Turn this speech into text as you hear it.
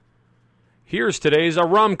Here's today's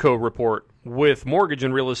Aramco report with mortgage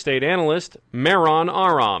and real estate analyst Mehran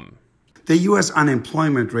Aram. The U.S.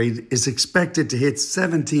 unemployment rate is expected to hit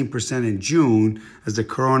 17% in June as the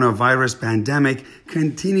coronavirus pandemic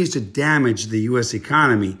continues to damage the U.S.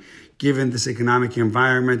 economy. Given this economic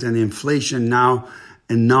environment and inflation now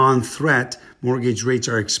a non-threat, mortgage rates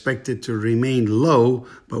are expected to remain low,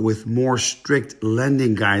 but with more strict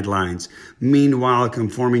lending guidelines. Meanwhile,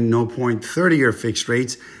 conforming no-point 30-year fixed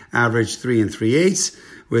rates average 3 3/8,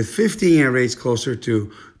 with 15-year rates closer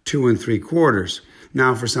to 2 3/4.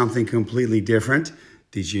 Now for something completely different.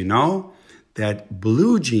 Did you know that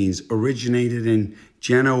blue jeans originated in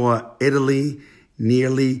Genoa, Italy,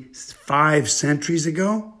 nearly 5 centuries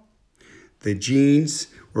ago? The jeans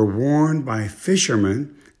were worn by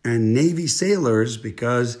fishermen and Navy sailors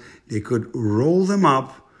because they could roll them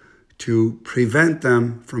up to prevent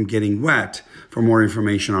them from getting wet. For more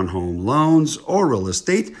information on home loans or real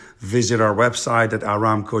estate, visit our website at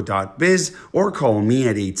aramco.biz or call me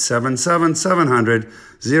at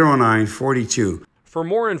 877-700-0942. For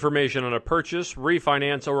more information on a purchase,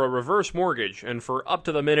 refinance, or a reverse mortgage, and for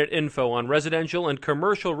up-to-the-minute info on residential and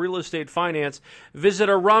commercial real estate finance, visit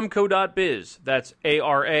aramco.biz. That's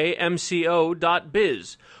ARAMCO.biz.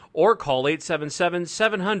 Or call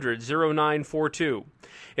 877-700-0942.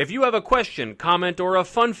 If you have a question, comment, or a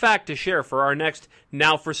fun fact to share for our next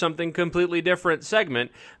Now for Something Completely Different segment,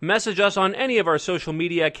 message us on any of our social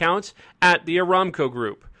media accounts at the Aramco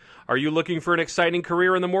Group. Are you looking for an exciting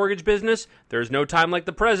career in the mortgage business? There's no time like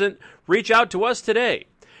the present. Reach out to us today.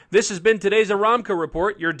 This has been today's Aramco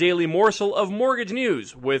Report, your daily morsel of mortgage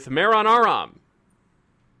news with Mehran Aram.